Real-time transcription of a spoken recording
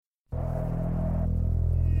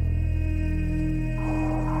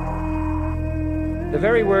The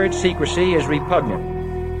very word secrecy is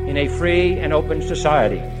repugnant in a free and open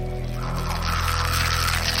society.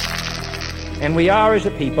 And we are, as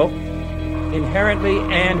a people, inherently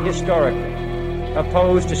and historically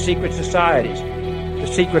opposed to secret societies, to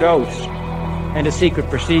secret oaths, and to secret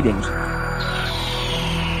proceedings.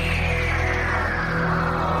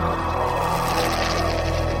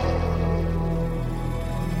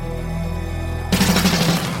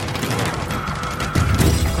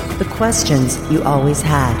 The questions you always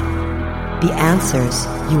had. The answers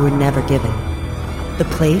you were never given. The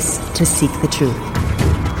place to seek the truth.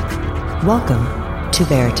 Welcome to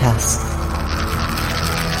Veritas.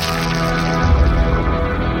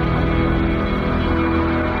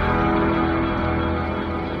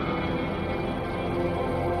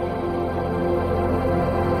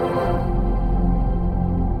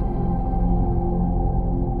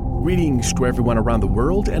 Greetings to everyone around the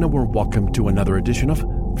world, and a warm welcome to another edition of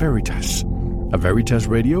Veritas, at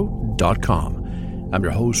veritasradio.com. I'm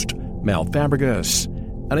your host, Mel Fabregas,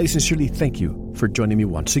 and I sincerely thank you for joining me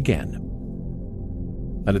once again.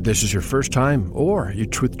 And if this is your first time or your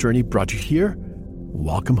truth journey brought you here,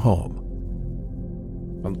 welcome home.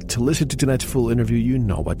 Well, to listen to tonight's full interview, you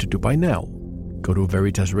know what to do by now. Go to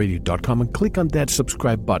veritasradio.com and click on that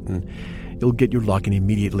subscribe button. You'll get your login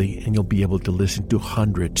immediately, and you'll be able to listen to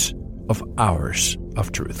hundreds of hours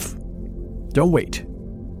of truth. Don't wait.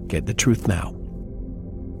 Get the truth now.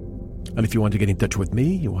 And if you want to get in touch with me,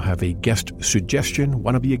 you have a guest suggestion,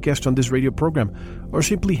 want to be a guest on this radio program, or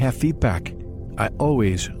simply have feedback, I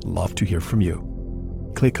always love to hear from you.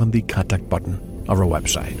 Click on the contact button of our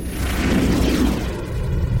website.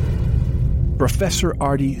 Professor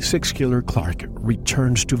Ardy Sixkiller Clarke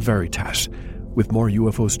returns to Veritas with more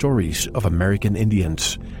UFO stories of American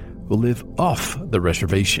Indians who live off the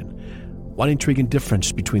reservation. One intriguing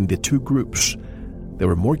difference between the two groups: there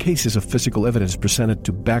were more cases of physical evidence presented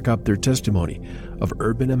to back up their testimony of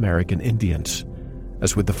urban American Indians.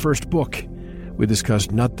 As with the first book, we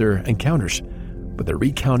discussed not their encounters, but the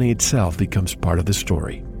recounting itself becomes part of the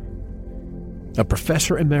story. A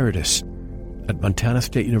professor emeritus at Montana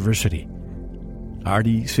State University,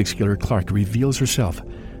 Ardy Sixkiller Clarke reveals herself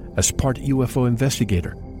as part UFO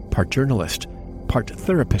investigator, part journalist, part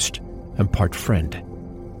therapist, and part friend.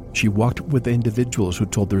 She walked with the individuals who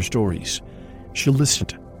told their stories. She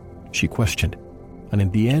listened, she questioned, and in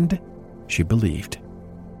the end, she believed.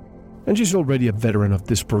 And she's already a veteran of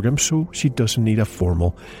this program, so she doesn't need a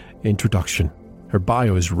formal introduction. Her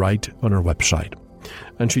bio is right on her website.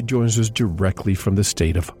 And she joins us directly from the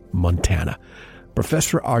state of Montana.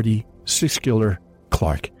 Professor Ardy Sixkiller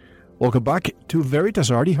Clarke. Welcome back to Veritas,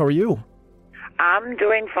 Ardy. How are you? I'm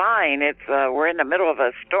doing fine. We're in the middle of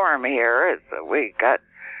a storm here. We got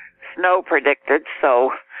snow predicted,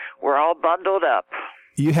 so we're all bundled up.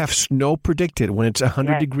 You have snow predicted when it's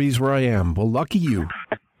 100 degrees where I am. Well, lucky you.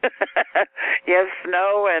 Yes,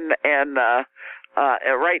 snow, and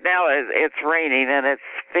right now it's raining, and it's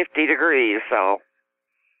 50 degrees, so...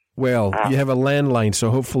 Well, you have a landline,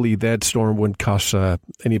 so hopefully that storm wouldn't cause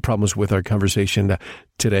any problems with our conversation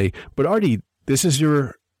today. But Ardy, this is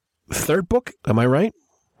your third book, am I right?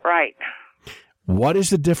 Right. What is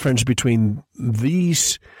the difference between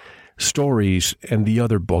these stories and the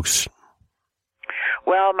other books?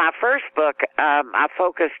 Well, my first book, I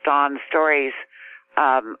focused on stories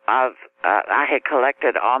I had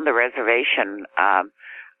collected on the reservation.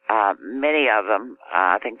 Many of them,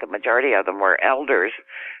 I think the majority of them, were elders.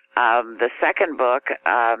 The second book,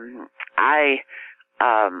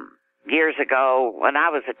 years ago, when I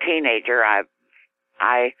was a teenager,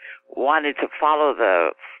 I wanted to follow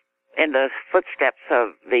in the footsteps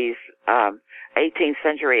of these 18th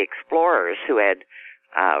century explorers who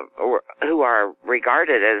are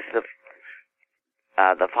regarded as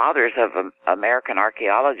the fathers of American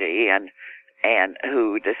archaeology, and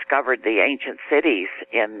who discovered the ancient cities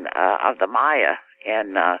of the Maya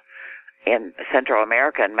in Central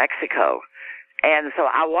America and Mexico. And so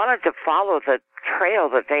I wanted to follow the trail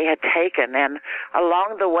that they had taken, and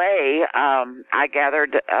along the way, I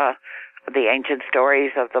gathered the ancient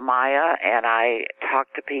stories of the Maya, and I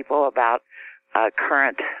talked to people about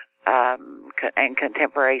current and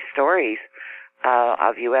contemporary stories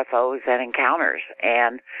of UFOs and encounters.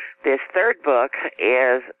 And this third book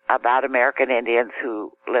is about American Indians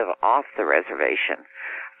who live off the reservation,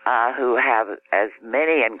 who have as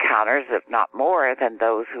many encounters, if not more, than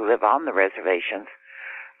those who live on the reservations.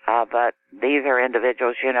 But these are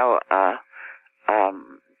individuals,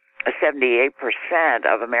 78%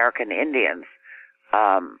 of American Indians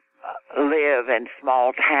live in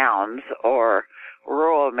small towns or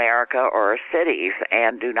rural America or cities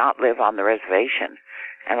and do not live on the reservation.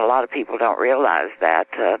 And a lot of people don't realize that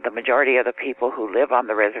the majority of the people who live on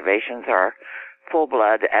the reservations are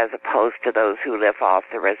full-blood, as opposed to those who live off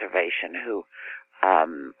the reservation who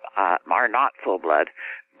are not full-blood,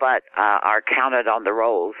 but are counted on the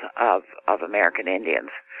rolls of American Indians,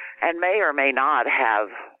 and may or may not have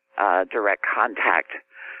direct contact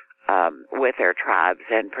with their tribes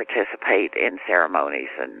and participate in ceremonies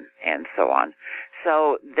and so on.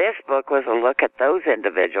 So this book was a look at those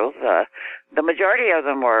individuals. The majority of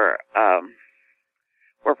them were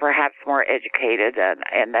perhaps more educated,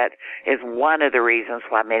 and that is one of the reasons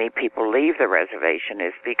why many people leave the reservation,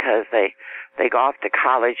 is because they go off to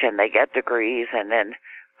college and they get degrees, and then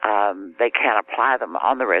they can't apply them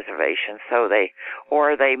on the reservation. So they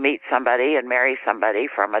meet somebody and marry somebody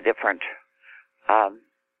from a different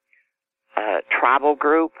tribal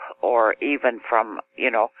group, or even from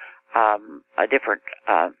a different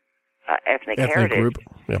ethnic heritage group.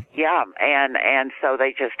 Yeah, and so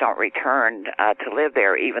they just don't return to live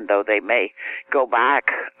there, even though they may go back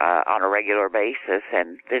on a regular basis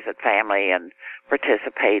and visit family and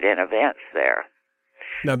participate in events there.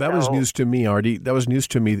 Now, that was news to me, Ardy. That was news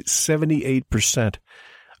to me. 78%.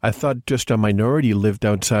 I thought just a minority lived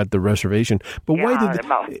outside the reservation. But why did,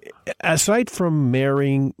 aside from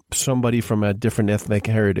marrying somebody from a different ethnic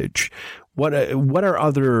heritage, what are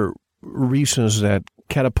other reasons that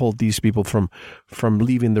catapult these people from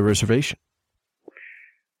leaving the reservation?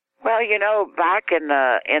 Well, back in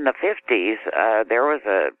the 50s, there was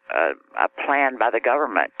a plan by the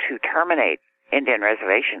government to terminate Indian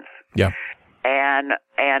reservations. Yeah. And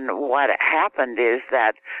what happened is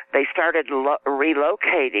that they started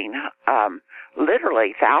relocating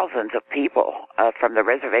literally thousands of people from the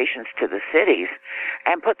reservations to the cities,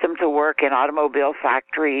 and put them to work in automobile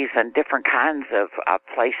factories and different kinds of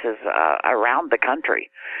places around the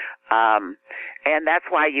country. And that's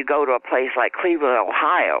why you go to a place like Cleveland,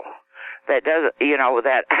 Ohio, that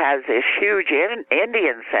has this huge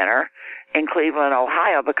Indian center in Cleveland,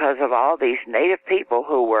 Ohio, because of all these native people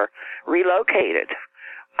who were relocated.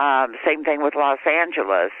 Same thing with Los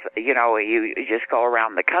Angeles. You just go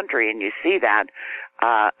around the country and you see that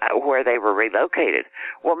where they were relocated.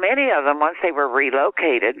 Well, many of them, once they were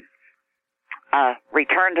relocated,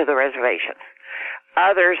 returned to the reservations.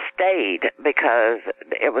 Others stayed because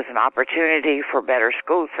it was an opportunity for better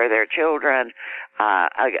schools for their children,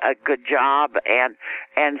 a good job, and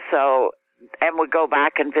would go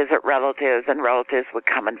back and visit relatives, and relatives would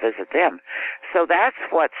come and visit them. So that's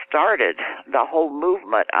what started the whole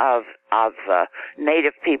movement of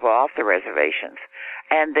native people off the reservations.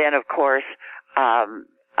 And then, of course,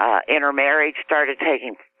 intermarriage started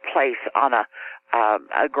taking place on a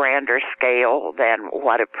grander scale than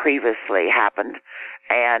what had previously happened.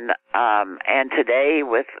 And today,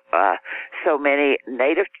 with so many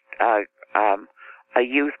native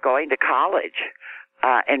youth going to college,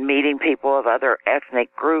 and meeting people of other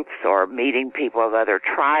ethnic groups or meeting people of other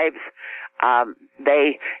tribes,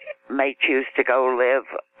 they may choose to go live,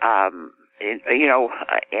 in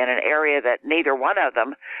an area that neither one of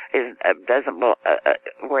them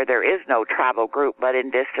where there is no tribal group, but in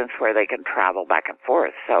distance where they can travel back and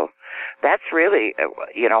forth. So that's really,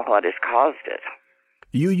 what has caused it.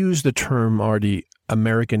 You use the term, Ardy,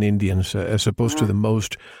 American Indians, as opposed to the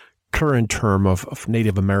most current term of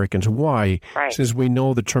Native Americans. Why? Right. Since we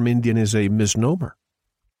know the term Indian is a misnomer.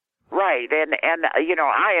 Right, and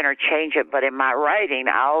I interchange it, but in my writing,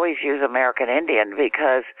 I always use American Indian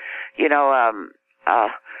because,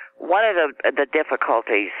 one of the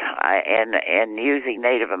difficulties in using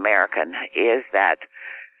Native American is that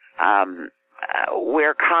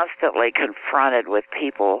we're constantly confronted with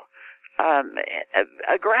people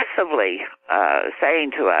aggressively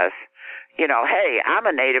saying to us, hey, I'm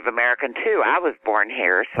a Native American too. I was born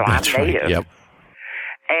here, so That's I'm Native. Right. Yep.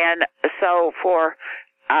 And so for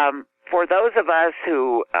those of us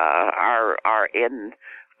who are in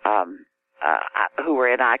who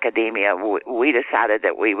were in academia, we decided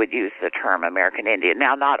that we would use the term American Indian.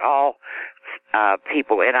 Now, not all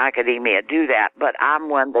people in academia do that, but I'm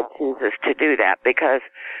one that chooses to do that because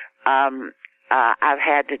I've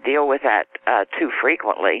had to deal with that too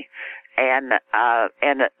frequently. And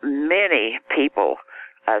many people,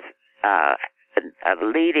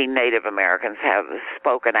 leading Native Americans, have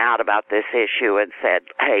spoken out about this issue and said,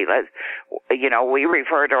 "Hey, we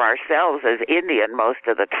refer to ourselves as Indian most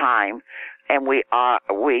of the time, and we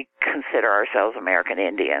consider ourselves American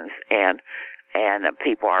Indians." And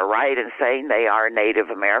people are right in saying they are Native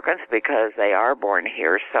Americans because they are born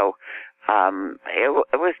here. So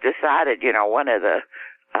it was decided, one of the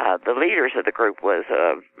the leaders of the group was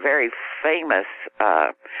a very famous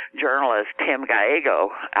journalist, Tim Gallego,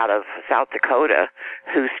 out of South Dakota,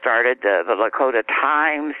 who started the Lakota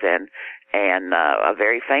Times and a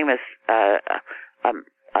very famous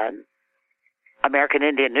American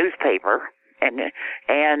Indian newspaper. And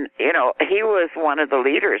you know, he was one of the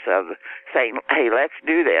leaders of saying, hey, let's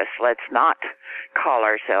do this. Let's not call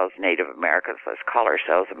ourselves Native Americans. Let's call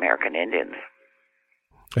ourselves American Indians.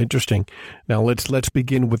 Interesting. Now let's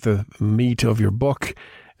begin with the meat of your book.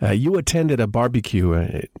 You attended a barbecue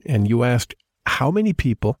and you asked how many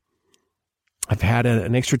people have had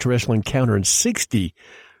an extraterrestrial encounter, and 60%.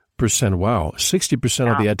 Wow,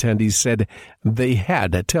 60% of the attendees said they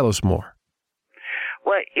had. Tell us more.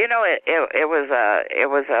 Well, you know, it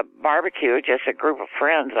was a barbecue, just a group of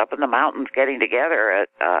friends up in the mountains getting together.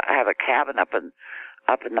 I have a cabin up in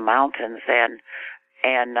the mountains, and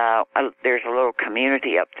there's a little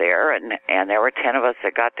community up there, and there were 10 of us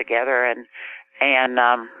that got together, and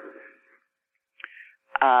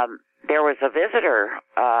there was a visitor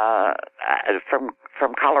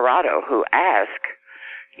from Colorado who asked,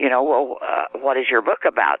 you know, well, what is your book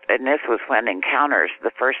about? And this was when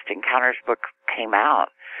the first Encounters book came out.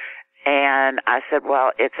 And I said,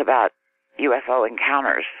 well, it's about UFO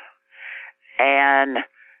encounters. And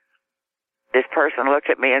this person looked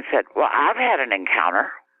at me and said, well, I've had an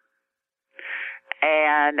encounter.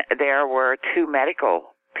 And there were 2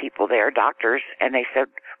 medical people there, doctors, and they said,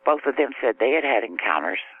 both of them said they had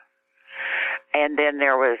encounters. And then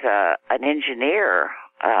there was an engineer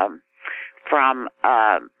from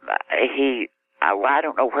I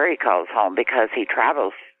don't know where he calls home, because he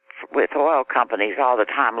travels with oil companies all the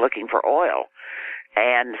time looking for oil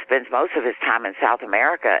and spends most of his time in South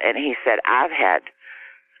America. And he said, I've had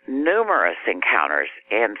numerous encounters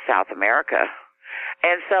in South America.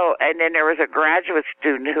 And then there was a graduate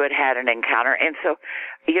student who had an encounter. And so,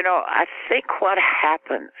 you know, I think what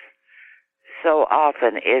happens so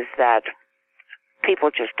often is that people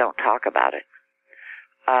just don't talk about it.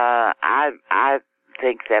 I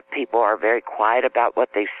think that people are very quiet about what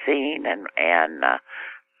they've seen, and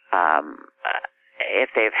if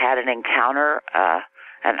they've had an encounter,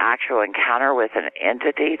 an actual encounter with an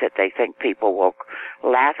entity, that they think people will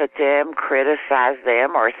laugh at them, criticize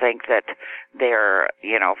them, or think that they're,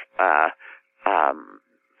 you know,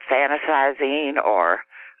 fantasizing, or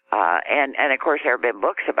and of course there have been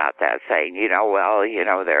books about that saying, you know, well, you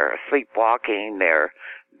know, they're sleepwalking, they're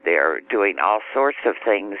doing all sorts of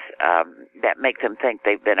things that make them think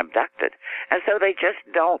they've been abducted, and so they just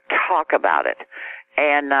don't talk about it.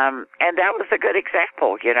 And that was a good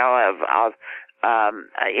example, you know, of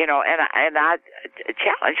you know, and I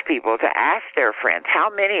challenge people to ask their friends, how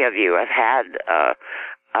many of you have had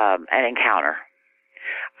an encounter?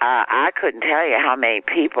 I couldn't tell you how many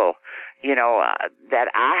people, you know, that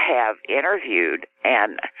I have interviewed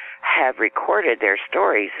and have recorded their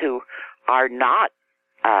stories who are not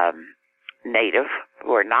Native,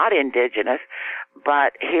 who are not indigenous,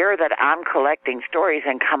 but hear that I'm collecting stories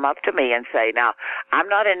and come up to me and say, now, I'm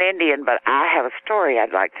not an Indian, but I have a story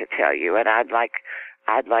I'd like to tell you, and I'd like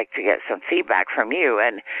to get some feedback from you.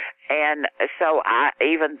 And so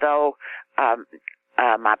even though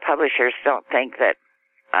my publishers don't think that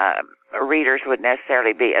readers would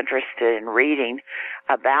necessarily be interested in reading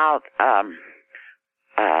about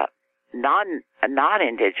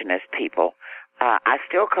non-indigenous people, I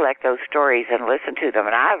still collect those stories and listen to them,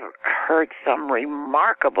 and I've heard some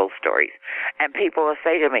remarkable stories. And people will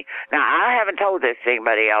say to me, now, I haven't told this to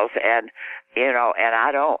anybody else, and, you know, and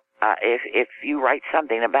I don't, if you write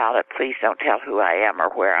something about it, please don't tell who I am or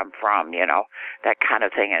where I'm from, you know, that kind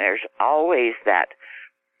of thing. And there's always that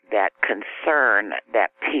concern that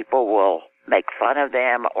people will make fun of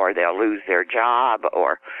them, or they'll lose their job,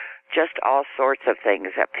 or just all sorts of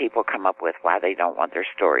things that people come up with why they don't want their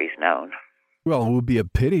stories known. Well, it would be a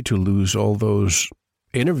pity to lose all those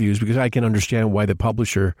interviews, because I can understand why the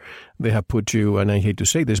publisher, they have put you, and I hate to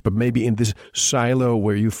say this, but maybe in this silo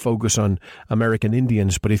where you focus on American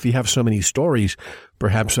Indians. But if you have so many stories,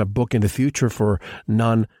 perhaps a book in the future for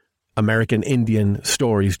non-American Indian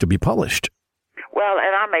stories to be published. Well,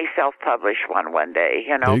 and I may self-publish one day,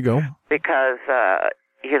 you know. There you go. Because,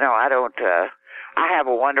 you know, I have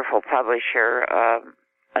a wonderful publisher,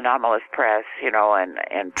 Anomalous Press, you know, and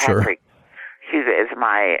Patrick. Sure. She is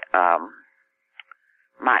my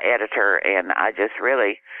editor, and I just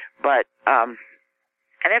really, but and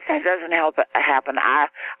if that doesn't happen,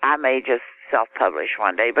 I may just self-publish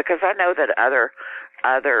one day, because I know that other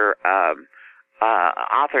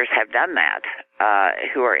authors have done that,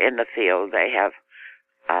 who are in the field. They have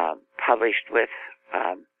published with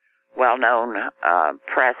well-known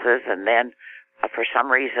presses, and then for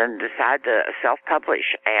some reason, decide to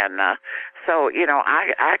self-publish. And so,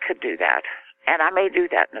 I could do that. And I may do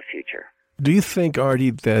that in the future. Do you think,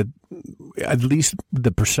 Ardy, that at least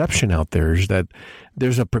the perception out there is that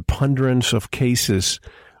there's a preponderance of cases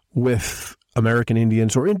with American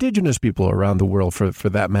Indians or indigenous people around the world, for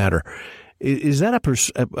that matter? Is that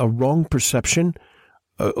a wrong perception,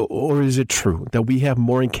 or is it true that we have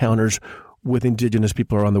more encounters with indigenous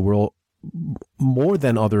people around the world more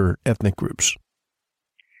than other ethnic groups?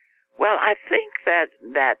 Well, I think that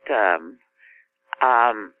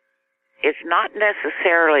it's not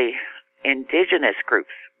necessarily indigenous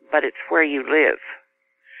groups, but it's where you live.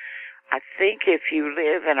 I think if you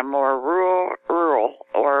live in a more rural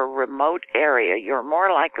or remote area, you're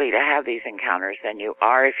more likely to have these encounters than you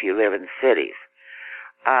are if you live in cities.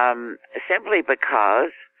 Simply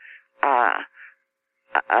because I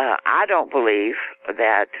don't believe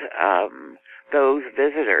that those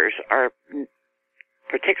visitors are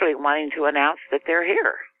particularly wanting to announce that they're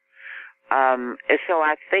here. So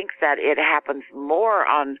I think that it happens more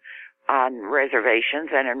on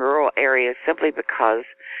reservations and in rural areas simply because,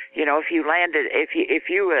 if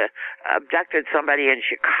you abducted somebody in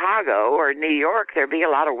Chicago or New York, there'd be a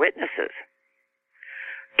lot of witnesses.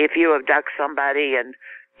 If you abduct somebody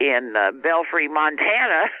in Belfry,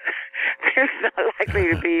 Montana, there's not likely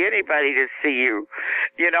to be anybody to see you.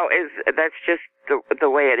 That's just the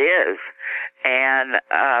way it is. And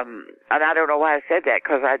I don't know why I said that,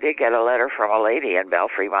 because I did get a letter from a lady in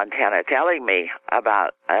Belfry, Montana, telling me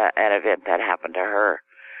about an event that happened to her.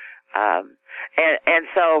 And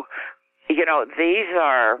so, these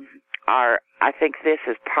are I think this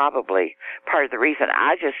is probably part of the reason.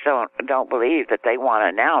 I just don't believe that they want to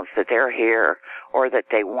announce that they're here or that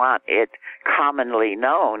they want it commonly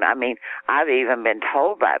known. I mean, I've even been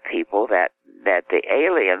told by people that the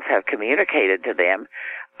aliens have communicated to them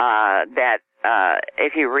that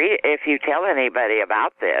if you tell anybody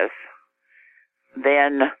about this,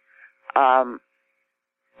 then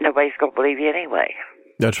nobody's going to believe you anyway.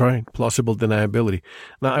 That's right. Plausible deniability.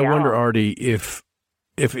 Now, I wonder, Ardy, if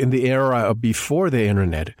in the era before the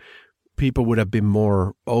internet, people would have been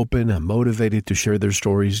more open and motivated to share their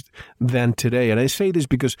stories than today. And I say this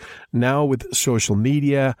because now with social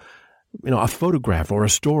media, a photograph or a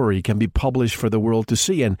story can be published for the world to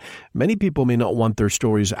see. And many people may not want their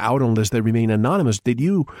stories out unless they remain anonymous. Did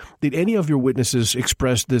any of your witnesses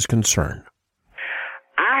express this concern?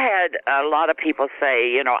 I had a lot of people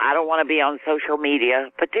say, I don't want to be on social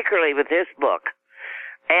media, particularly with this book.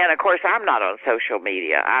 And of course, I'm not on social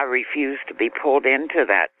media. I refuse to be pulled into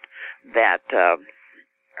that.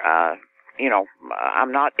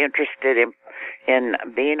 I'm not interested in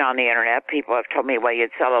being on the internet. People have told me, well,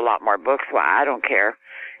 you'd sell a lot more books. Well, I don't care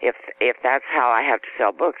if that's how I have to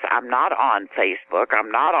sell books. I'm not on Facebook. I'm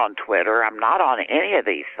not on Twitter. I'm not on any of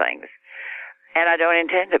these things, and I don't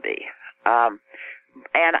intend to be.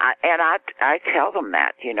 And I tell them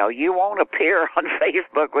that, you won't appear on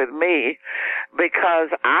Facebook with me because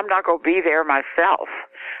I'm not going to be there myself.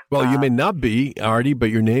 Well, you may not be, Ardy, but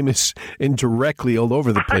your name is indirectly all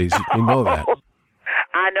over the place. You know that.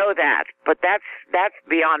 I know that, but that's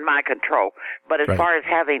beyond my control. But as far as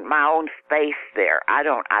having my own space there, I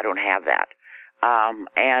don't have that. I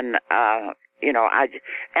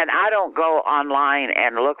don't go online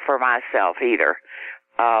and look for myself either.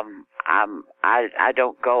 I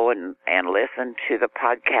don't go and listen to the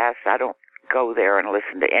podcast. I don't go there and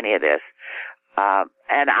listen to any of this.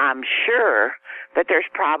 And I'm sure that there's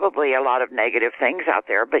probably a lot of negative things out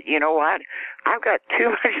there, but you know what? I've got too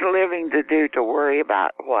much living to do to worry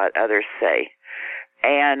about what others say.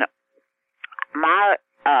 And my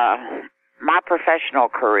professional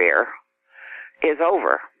career is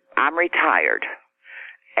over. I'm retired,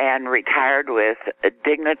 and retired with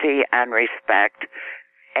dignity and respect.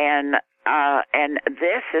 And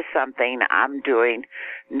this is something I'm doing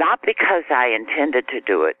not because I intended to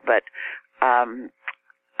do it, but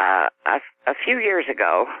a few years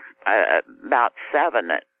ago, about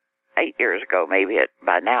 8 years ago, maybe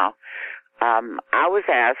by now, I was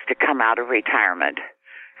asked to come out of retirement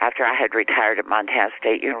after I had retired at Montana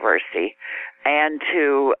State University and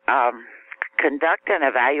to conduct an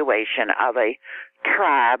evaluation of a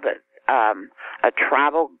tribe, a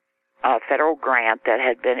tribal federal grant that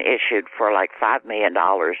had been issued for like $5 million.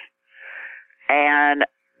 And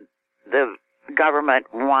the government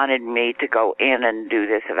wanted me to go in and do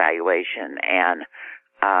this evaluation, and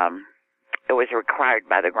it was required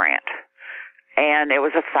by the grant. And it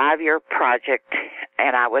was a 5-year project,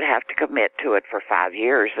 and I would have to commit to it for 5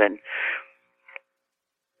 years. And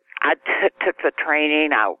I took the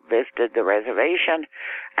training, I visited the reservation,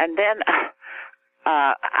 and then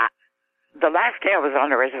the last day I was on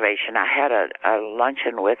the reservation, I had a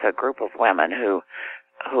luncheon with a group of women who.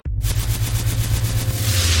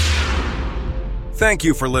 Thank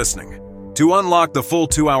you for listening. To unlock the full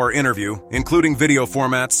 2-hour interview, including video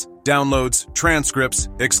formats, downloads, transcripts,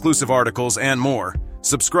 exclusive articles, and more,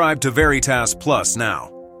 subscribe to Veritas Plus now.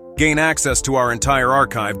 Gain access to our entire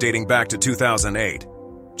archive dating back to 2008.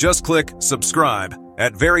 Just click subscribe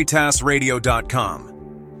at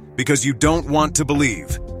veritasradio.com. Because you don't want to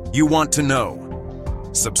believe, you want to know.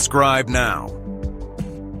 Subscribe now.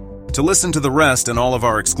 To listen to the rest and all of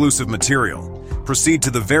our exclusive material, proceed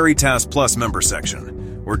to the Veritas Plus member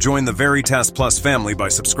section, or join the Veritas Plus family by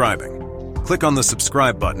subscribing. Click on the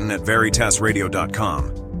subscribe button at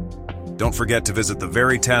veritasradio.com. Don't forget to visit the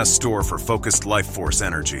Veritas store for focused life force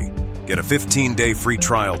energy. Get a 15-day free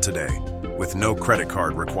trial today, with no credit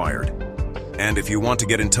card required. And if you want to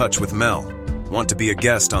get in touch with Mel, want to be a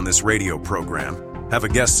guest on this radio program, have a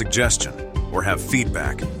guest suggestion, or have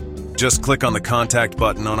feedback, just click on the contact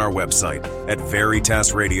button on our website at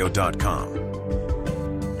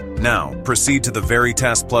veritasradio.com. Now, proceed to the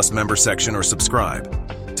Veritas Plus member section or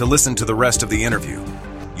subscribe to listen to the rest of the interview.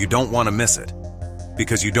 You don't want to miss it.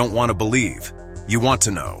 Because you don't want to believe, you want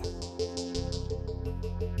to know.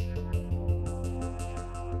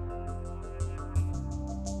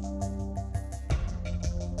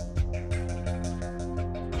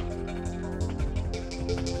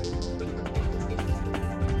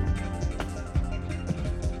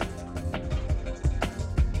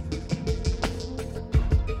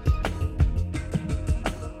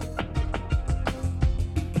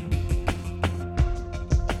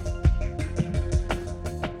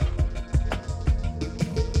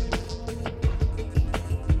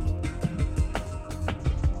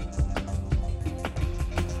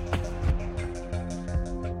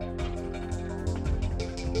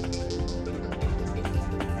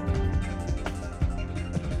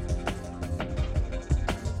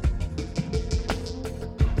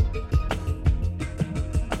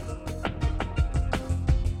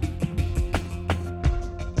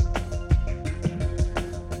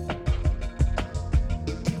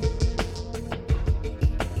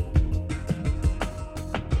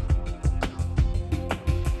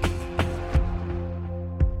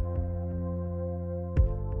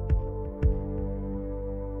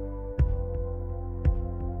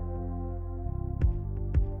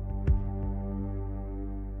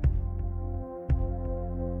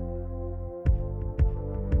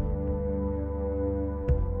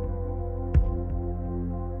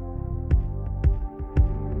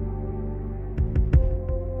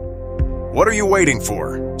 What are you waiting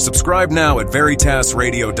for? Subscribe now at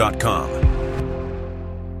veritasradio.com.